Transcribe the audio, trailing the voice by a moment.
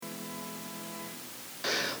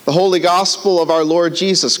The Holy Gospel of our Lord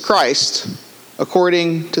Jesus Christ,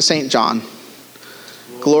 according to St. John.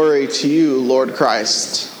 Glory to you, Lord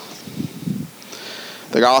Christ.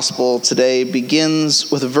 The Gospel today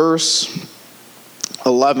begins with verse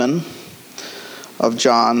 11 of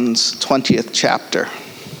John's 20th chapter.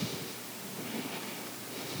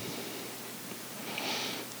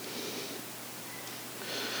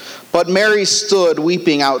 But Mary stood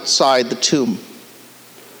weeping outside the tomb.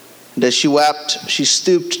 And as she wept, she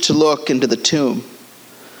stooped to look into the tomb.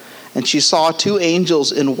 And she saw two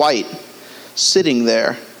angels in white sitting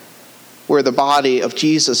there where the body of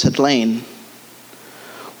Jesus had lain,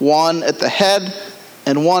 one at the head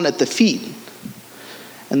and one at the feet.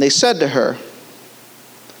 And they said to her,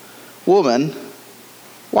 "Woman,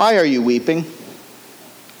 why are you weeping?"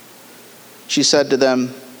 She said to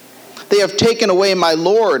them, "They have taken away my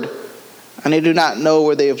Lord, and I do not know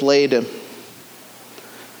where they have laid him."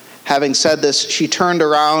 Having said this, she turned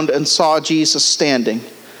around and saw Jesus standing,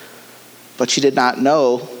 but she did not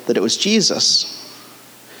know that it was Jesus.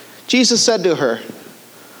 Jesus said to her,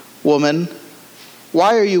 "Woman,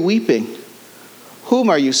 why are you weeping? Whom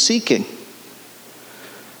are you seeking?"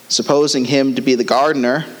 Supposing him to be the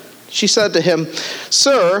gardener, she said to him,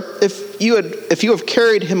 "Sir, if you have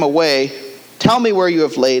carried him away, tell me where you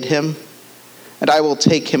have laid him, and I will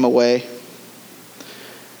take him away."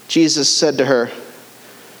 Jesus said to her,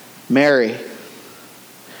 "Mary."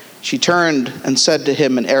 She turned and said to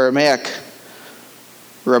him in Aramaic,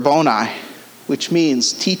 "Rabboni," which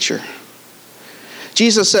means teacher.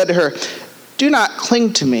 Jesus said to her, "Do not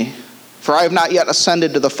cling to me, for I have not yet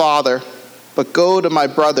ascended to the Father, but go to my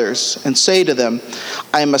brothers and say to them,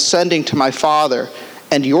 I am ascending to my Father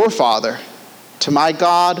and your Father, to my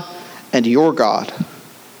God and your God."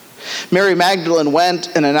 Mary Magdalene went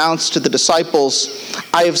and announced to the disciples,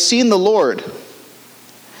 "I have seen the Lord,"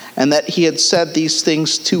 and that he had said these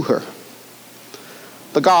things to her.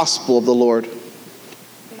 The Gospel of the Lord.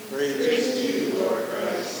 Praise to you, Lord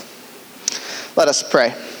Christ. Let us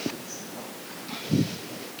pray.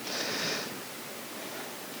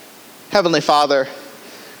 Heavenly Father,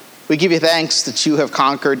 we give you thanks that you have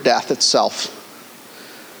conquered death itself.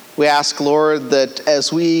 We ask, Lord, that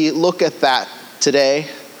as we look at that today,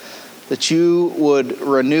 that you would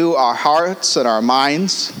renew our hearts and our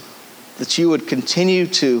minds, that you would continue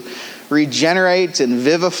to regenerate and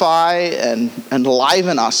vivify and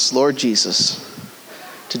enliven us, Lord Jesus,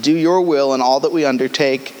 to do your will in all that we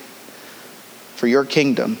undertake for your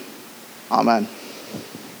kingdom. Amen.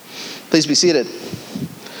 Please be seated.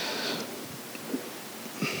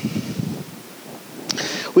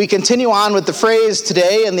 We continue on with the phrase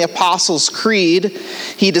today in the Apostles' Creed,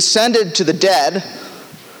 "He descended to the dead.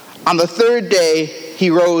 On the third day,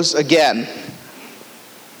 he rose again."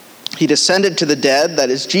 He descended to the dead, that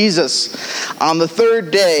is Jesus. On the third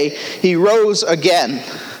day, he rose again.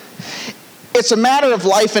 It's a matter of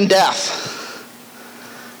life and death.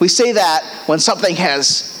 We say that when something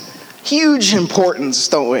has huge importance,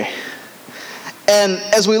 don't we? And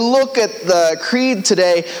as we look at the creed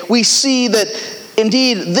today, we see that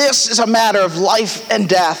indeed this is a matter of life and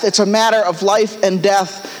death. It's a matter of life and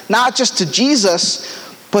death, not just to Jesus,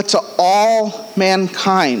 but to all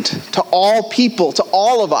mankind, to all people, to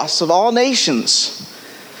all of us, of all nations.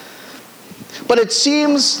 But it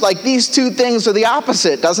seems like these two things are the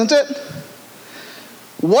opposite, doesn't it?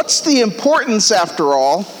 What's the importance, after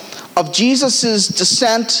all, of Jesus'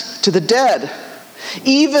 descent to the dead?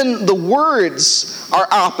 Even the words are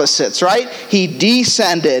opposites, right? He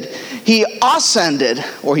descended, he ascended,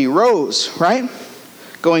 or he rose, right?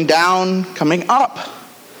 Going down, coming up.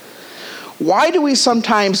 Why do we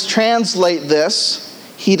sometimes translate this,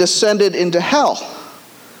 he descended into hell?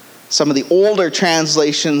 Some of the older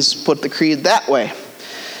translations put the creed that way.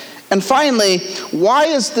 And finally, why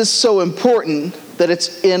is this so important that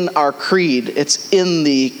it's in our creed? It's in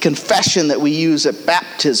the confession that we use at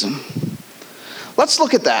baptism. Let's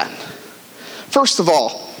look at that. First of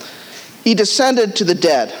all, he descended to the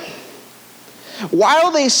dead. While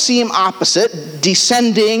they seem opposite,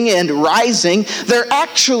 descending and rising, they're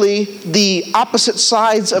actually the opposite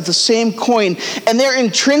sides of the same coin, and they're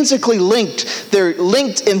intrinsically linked. They're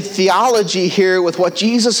linked in theology here with what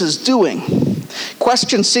Jesus is doing.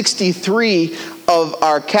 Question 63 of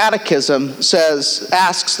our catechism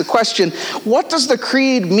asks the question, what does the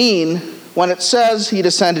creed mean when it says he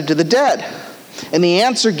descended to the dead? And the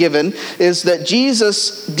answer given is that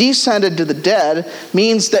Jesus descended to the dead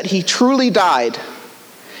means that he truly died.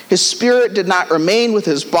 His spirit did not remain with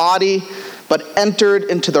his body, but entered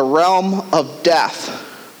into the realm of death.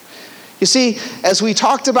 You see, as we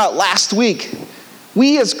talked about last week,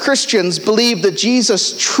 we as Christians believe that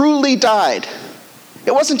Jesus truly died.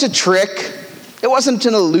 It wasn't a trick. It wasn't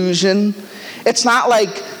an illusion. It's not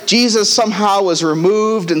like Jesus somehow was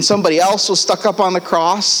removed and somebody else was stuck up on the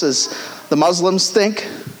cross, as the Muslims think.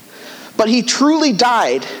 But he truly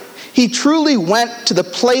died. He truly went to the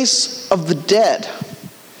place of the dead.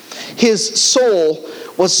 His soul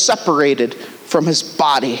was separated from his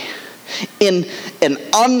body in an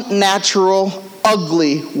unnatural,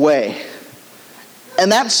 ugly way.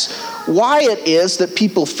 And that's why it is that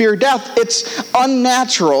people fear death. It's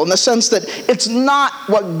unnatural in the sense that it's not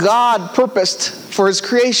what God purposed for his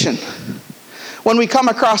creation. When we come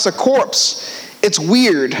across a corpse, it's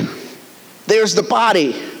weird. There's the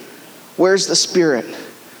body. Where's the spirit?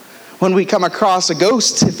 When we come across a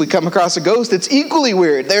ghost, if we come across a ghost, it's equally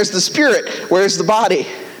weird. There's the spirit. Where's the body?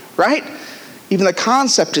 Right? Even the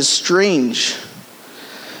concept is strange.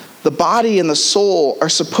 The body and the soul are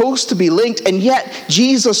supposed to be linked, and yet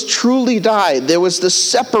Jesus truly died. There was this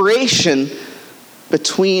separation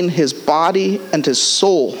between his body and his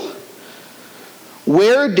soul.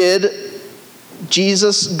 Where did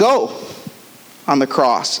Jesus go on the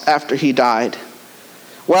cross after he died?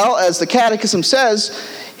 Well, as the Catechism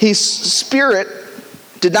says, his spirit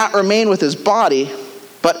did not remain with his body,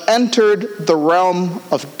 but entered the realm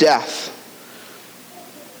of death.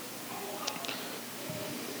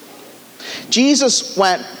 Jesus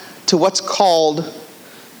went to what's called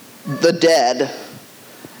the dead.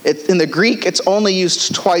 In the Greek, it's only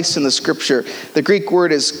used twice in the scripture. The Greek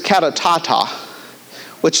word is katatata,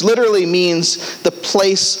 which literally means the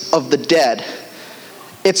place of the dead.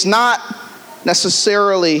 It's not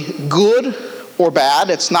necessarily good or bad.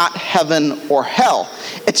 It's not heaven or hell.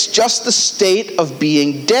 It's just the state of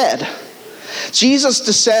being dead. Jesus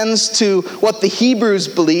descends to what the Hebrews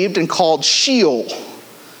believed and called Sheol,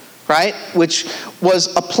 right? Which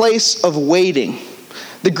was a place of waiting.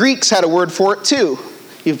 The Greeks had a word for it too.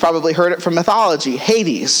 You've probably heard it from mythology.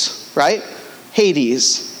 Hades, right?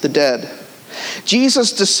 Hades, the dead.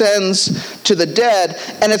 Jesus descends to the dead,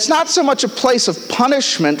 and it's not so much a place of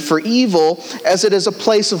punishment for evil as it is a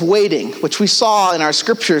place of waiting, which we saw in our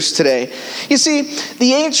scriptures today. You see,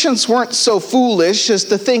 the ancients weren't so foolish as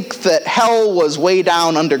to think that hell was way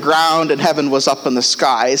down underground and heaven was up in the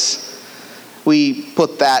skies. We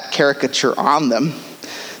put that caricature on them.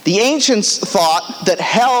 The ancients thought that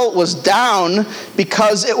hell was down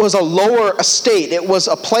because it was a lower estate. It was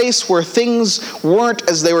a place where things weren't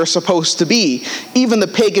as they were supposed to be. Even the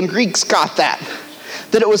pagan Greeks got that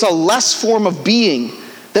it was a less form of being,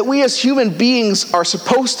 that we as human beings are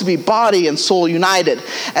supposed to be body and soul united.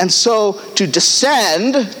 And so to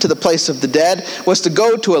descend to the place of the dead was to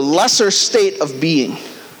go to a lesser state of being.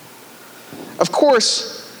 Of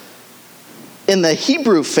course, in the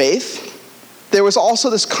Hebrew faith, there was also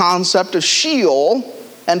this concept of Sheol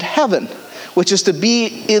and heaven, which is to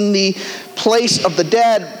be in the place of the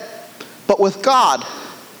dead, but with God.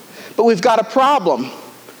 But we've got a problem.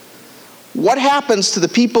 What happens to the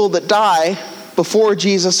people that die before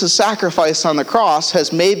Jesus' sacrifice on the cross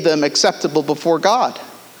has made them acceptable before God?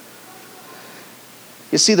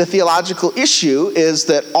 You see, the theological issue is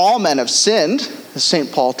that all men have sinned, as St.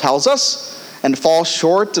 Paul tells us, and fall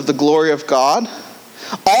short of the glory of God.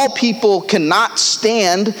 All people cannot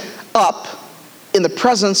stand up in the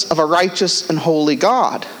presence of a righteous and holy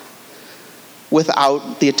God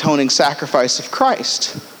without the atoning sacrifice of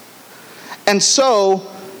Christ. And so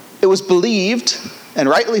it was believed, and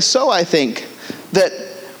rightly so I think, that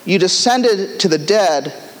you descended to the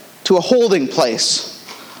dead to a holding place,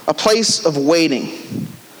 a place of waiting,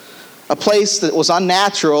 a place that was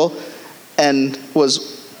unnatural and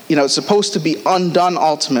was, supposed to be undone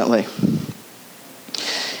ultimately.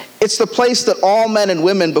 It's the place that all men and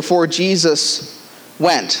women before Jesus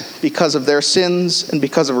went because of their sins and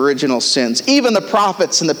because of original sins. Even the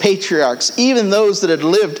prophets and the patriarchs, even those that had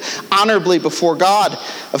lived honorably before God,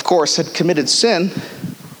 of course, had committed sin.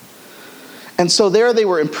 And so there they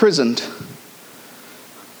were imprisoned.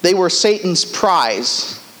 They were Satan's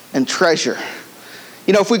prize and treasure.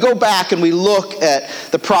 If we go back and we look at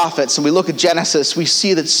the prophets and we look at Genesis, we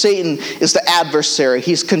see that Satan is the adversary.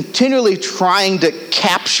 He's continually trying to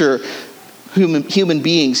capture human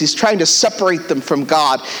beings. He's trying to separate them from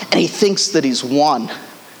God, and he thinks that he's won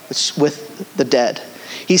with the dead.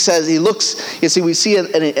 He says, we see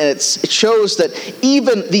it, and it shows that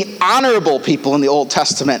even the honorable people in the Old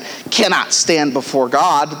Testament cannot stand before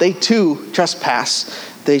God. They too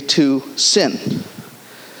trespass. They too sin.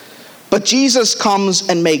 But Jesus comes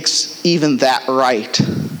and makes even that right.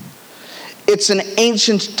 It's an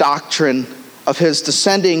ancient doctrine of his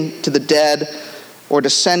descending to the dead or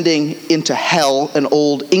descending into hell, an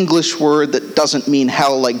old English word that doesn't mean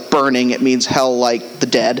hell like burning, it means hell like the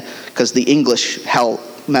dead, because the English hell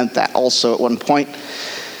meant that also at one point.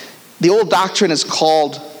 The old doctrine is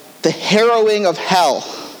called the harrowing of hell.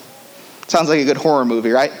 Sounds like a good horror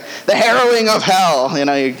movie, right? The harrowing of hell.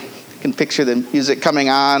 You can picture the music coming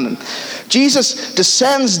on. And Jesus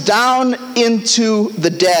descends down into the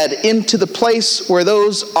dead, into the place where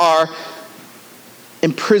those are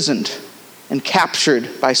imprisoned and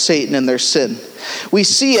captured by Satan in their sin. We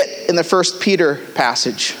see it in the 1 Peter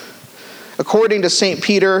passage. According to St.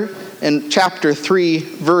 Peter in chapter 3,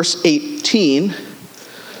 verse 18,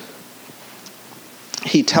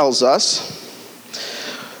 he tells us,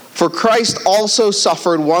 "For Christ also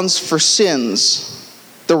suffered once for sins,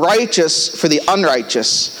 the righteous for the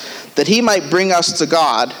unrighteous, that he might bring us to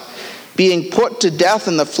God, being put to death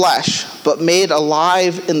in the flesh, but made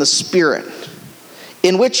alive in the Spirit,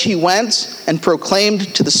 in which he went and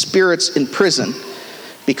proclaimed to the spirits in prison,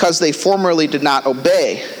 because they formerly did not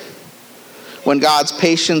obey, when God's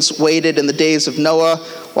patience waited in the days of Noah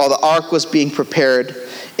while the ark was being prepared,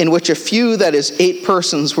 in which a few, that is 8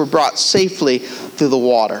 persons, were brought safely through the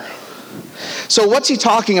water." So what's he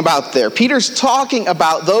talking about there? Peter's talking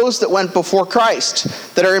about those that went before Christ,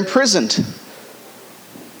 that are imprisoned.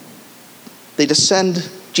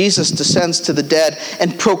 Jesus descends to the dead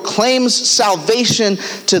and proclaims salvation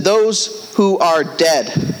to those who are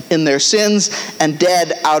dead in their sins and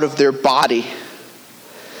dead out of their body,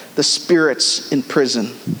 the spirits in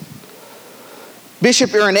prison.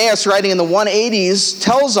 Bishop Irenaeus, writing in the 180s,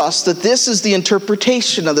 tells us that this is the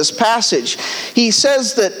interpretation of this passage. He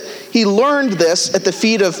says that he learned this at the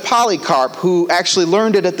feet of Polycarp, who actually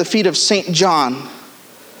learned it at the feet of St. John.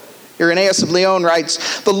 Irenaeus of Lyon writes,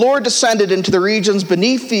 "The Lord descended into the regions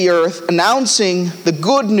beneath the earth, announcing the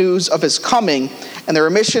good news of his coming and the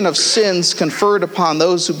remission of sins conferred upon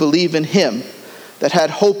those who believe in him, that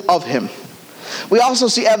had hope of him." We also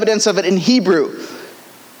see evidence of it in Hebrew,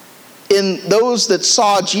 in those that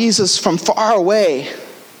saw Jesus from far away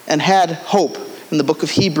and had hope in the book of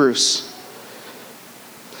Hebrews.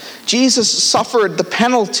 Jesus suffered the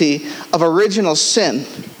penalty of original sin,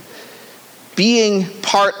 being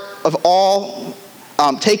part of all,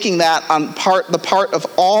 taking that on the part of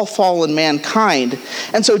all fallen mankind.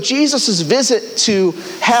 And so Jesus' visit to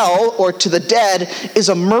hell or to the dead is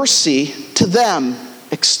a mercy to them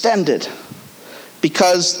extended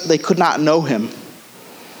because they could not know him.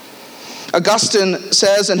 Augustine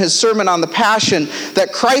says in his Sermon on the Passion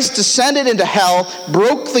that Christ descended into hell,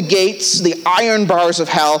 broke the gates, the iron bars of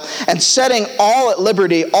hell, and setting all at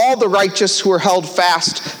liberty all the righteous who were held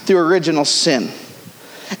fast through original sin.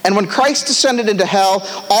 And when Christ descended into hell,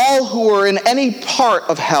 all who were in any part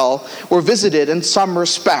of hell were visited in some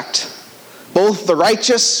respect, both the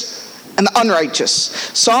righteous and the unrighteous,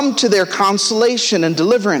 some to their consolation and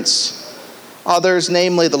deliverance, others,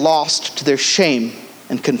 namely the lost, to their shame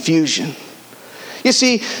and confusion. You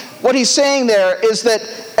see, what he's saying there is that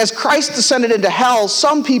as Christ descended into hell,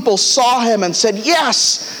 some people saw him and said,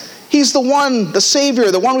 "Yes, he's the one, the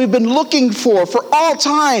Savior, the one we've been looking for all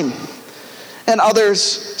time." And others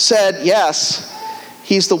said, "Yes,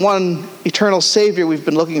 he's the one eternal Savior we've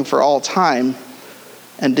been looking for all time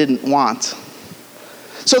and didn't want."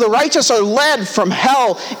 So the righteous are led from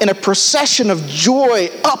hell in a procession of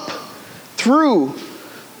joy up through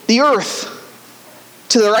the earth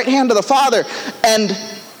to the right hand of the Father, and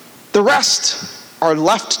the rest are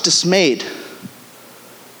left dismayed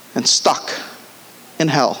and stuck in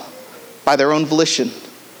hell by their own volition,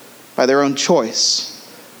 by their own choice.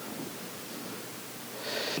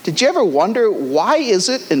 Did you ever wonder, why is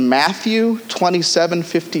it in Matthew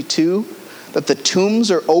 27:52 that the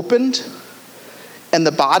tombs are opened and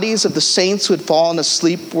the bodies of the saints who had fallen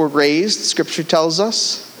asleep were raised, Scripture tells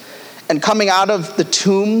us? And coming out of the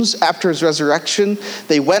tombs after his resurrection,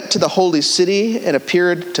 they went to the holy city and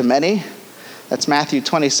appeared to many. That's Matthew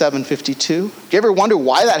 27:52. Do you ever wonder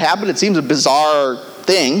why that happened? It seems a bizarre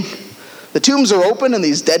thing. The tombs are open and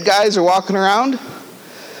these dead guys are walking around.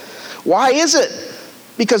 Why is it?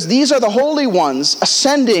 Because these are the holy ones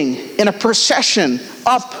ascending in a procession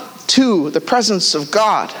up to the presence of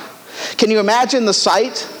God. Can you imagine the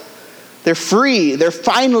sight? They're free. They're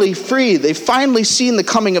finally free. They've finally seen the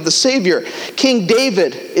coming of the Savior. King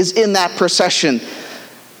David is in that procession,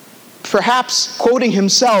 perhaps quoting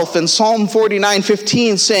himself in Psalm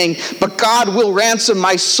 49:15, saying, "But God will ransom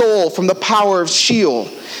my soul from the power of Sheol,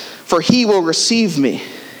 for he will receive me."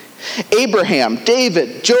 Abraham,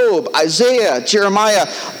 David, Job, Isaiah, Jeremiah,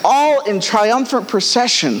 all in triumphant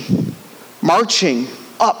procession, marching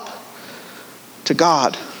up to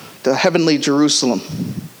God, to heavenly Jerusalem.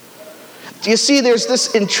 Do you see there's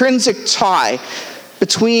this intrinsic tie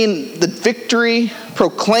between the victory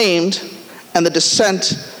proclaimed and the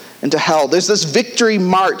descent into hell? There's this victory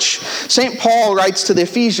march. St. Paul writes to the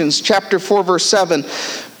Ephesians, chapter 4, verse 7,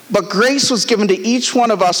 "But grace was given to each one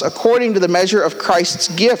of us according to the measure of Christ's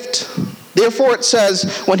gift. Therefore it says,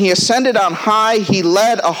 when he ascended on high, he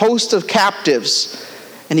led a host of captives,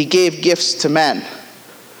 and he gave gifts to men."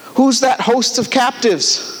 Who's that host of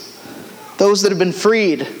captives? Those that have been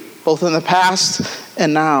freed, both in the past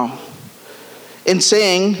and now. In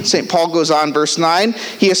saying, St. Paul goes on, verse 9,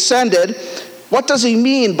 he ascended. What does he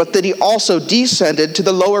mean but that he also descended to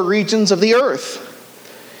the lower regions of the earth?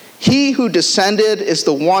 He who descended is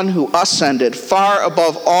the one who ascended far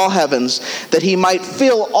above all heavens, that he might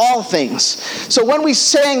fill all things. So when we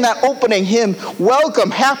sang that opening hymn,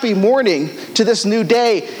 "Welcome, happy morning to this new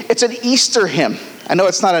day," it's an Easter hymn. I know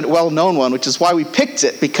it's not a well-known one, which is why we picked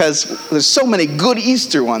it, because there's so many good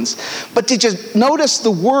Easter ones. But did you notice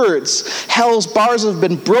the words? Hell's bars have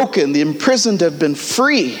been broken, the imprisoned have been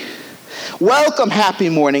free. Welcome, happy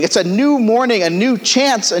morning. It's a new morning, a new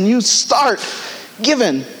chance, a new start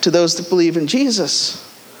given to those that believe in Jesus.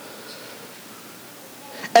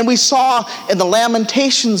 And we saw in the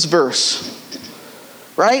Lamentations verse,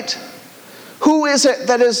 right? Who is it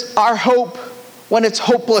that is our hope when it's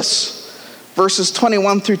hopeless? Verses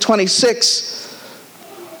 21 through 26.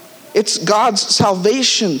 It's God's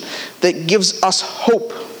salvation that gives us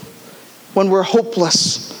hope when we're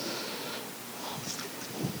hopeless.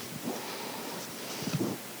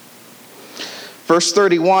 Verse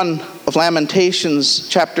 31 of Lamentations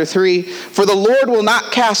chapter 3, "For the Lord will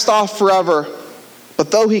not cast off forever,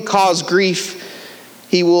 but though he cause grief,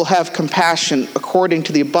 he will have compassion according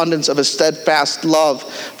to the abundance of his steadfast love.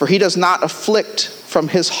 For he does not afflict from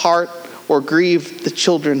his heart or grieve the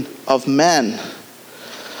children of men."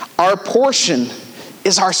 Our portion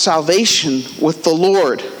is our salvation with the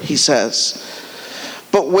Lord, he says.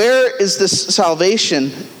 But where is this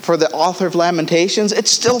salvation for the author of Lamentations?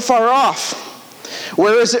 It's still far off.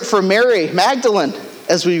 Where is it for Mary Magdalene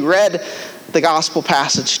as we read the gospel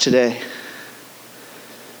passage today?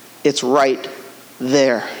 It's right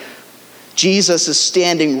there. Jesus is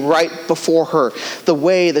standing right before her, the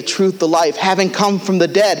way, the truth, the life, having come from the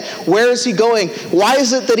dead. Where is he going? Why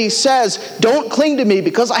is it that he says, "Don't cling to me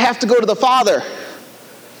because I have to go to the Father"?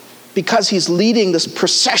 Because he's leading this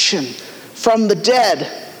procession from the dead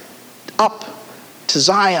up to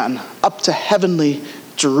Zion, up to heavenly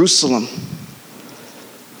Jerusalem.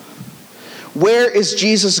 Where is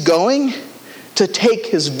Jesus going? To take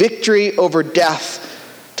his victory over death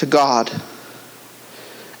to God.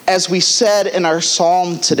 As we said in our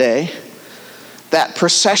psalm today, that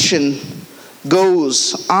procession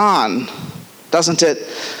goes on, doesn't it?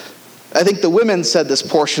 I think the women said this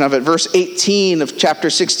portion of it, verse 18 of chapter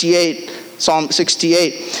 68, Psalm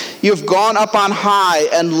 68. "You have gone up on high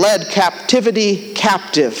and led captivity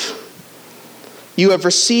captive. You have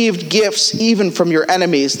received gifts even from your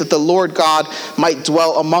enemies, that the Lord God might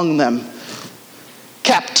dwell among them."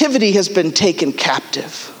 Captivity has been taken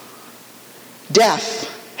captive. Death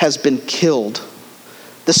has been killed.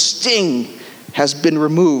 The sting has been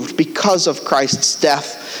removed because of Christ's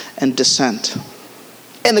death and descent.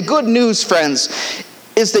 And the good news, friends,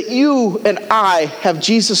 is that you and I have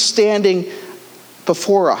Jesus standing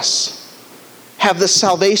before us, have the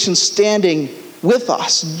salvation standing with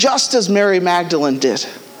us, just as Mary Magdalene did.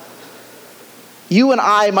 You and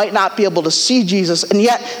I might not be able to see Jesus, and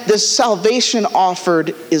yet this salvation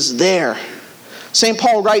offered is there. St.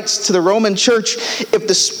 Paul writes to the Roman church, "If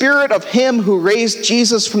the spirit of him who raised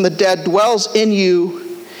Jesus from the dead dwells in you,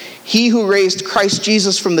 he who raised Christ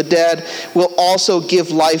Jesus from the dead will also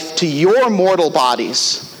give life to your mortal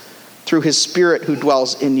bodies through his spirit who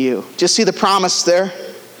dwells in you." Do you see the promise there?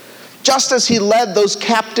 Just as he led those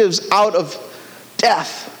captives out of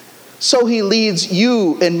death, so he leads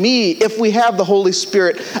you and me, if we have the Holy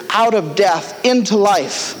Spirit, out of death into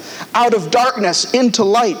life, out of darkness into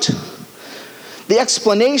light. The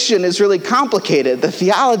explanation is really complicated. The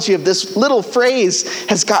theology of this little phrase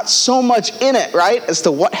has got so much in it, right, as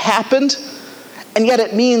to what happened, and yet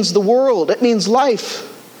it means the world. It means life.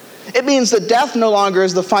 It means that death no longer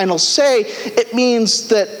is the final say. It means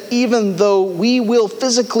that even though we will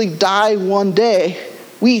physically die one day,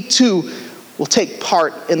 we too will take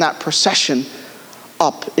part in that procession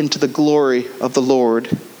up into the glory of the Lord,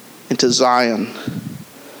 into Zion.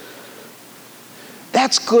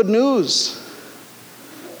 That's good news.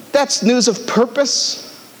 That's news of purpose.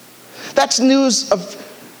 That's news of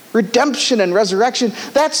redemption and resurrection.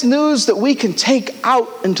 That's news that we can take out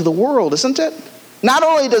into the world, isn't it? Not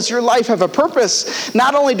only does your life have a purpose,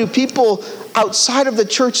 not only do people outside of the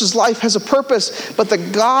church's life has a purpose, but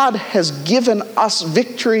that God has given us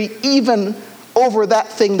victory even over that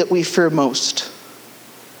thing that we fear most.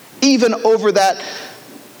 Even over that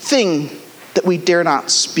thing that we dare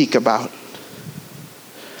not speak about.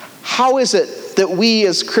 How is it that we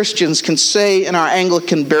as Christians can say in our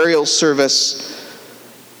Anglican burial service,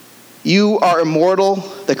 "You are immortal,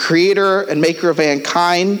 the creator and maker of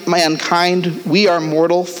mankind. We are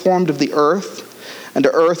mortal, formed of the earth, and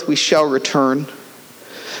to earth we shall return.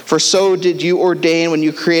 For so did you ordain when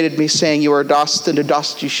you created me, saying, You are dust, and to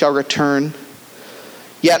dust you shall return.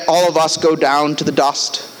 Yet all of us go down to the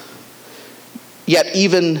dust. Yet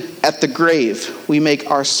even at the grave we make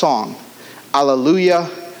our song. Alleluia,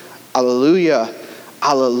 alleluia,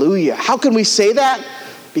 alleluia." How can we say that?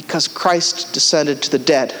 Because Christ descended to the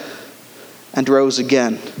dead and rose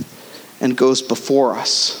again and goes before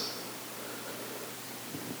us.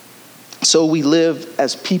 So we live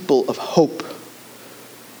as people of hope.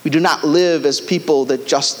 We do not live as people that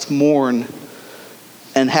just mourn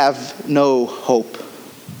and have no hope.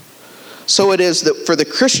 So it is that for the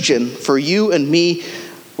Christian, for you and me,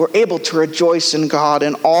 we're able to rejoice in God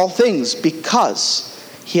in all things because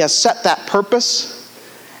He has set that purpose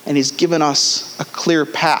and He's given us a clear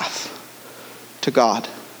path to God.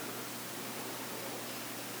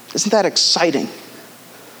 Isn't that exciting?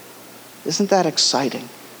 Isn't that exciting?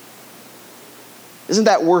 Isn't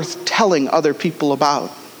that worth telling other people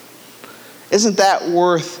about? Isn't that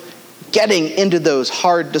worth getting into those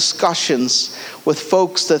hard discussions with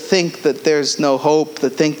folks that think that there's no hope,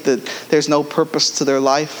 that think that there's no purpose to their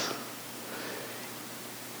life?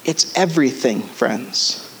 It's everything,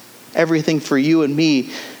 friends. Everything for you and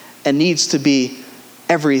me, and needs to be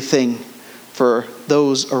everything for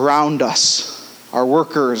those around us. Our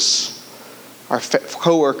workers, our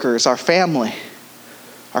co-workers, our family,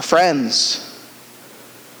 our friends.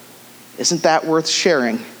 Isn't that worth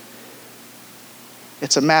sharing?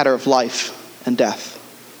 It's a matter of life and death.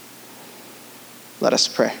 Let us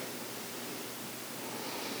pray.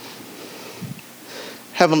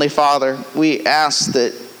 Heavenly Father, we ask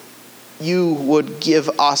that you would give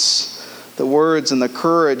us the words and the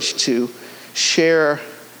courage to share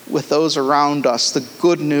with those around us the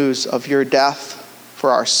good news of your death for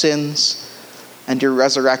our sins and your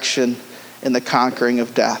resurrection in the conquering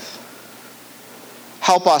of death.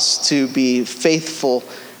 Help us to be faithful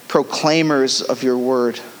proclaimers of your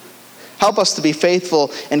word. Help us to be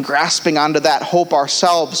faithful in grasping onto that hope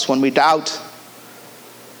ourselves when we doubt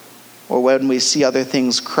or when we see other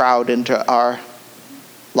things crowd into our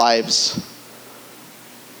lives.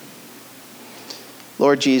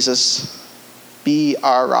 Lord Jesus, be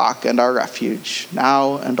our rock and our refuge,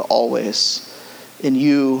 now and always. In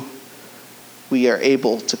you, we are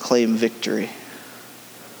able to claim victory.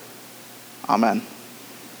 Amen.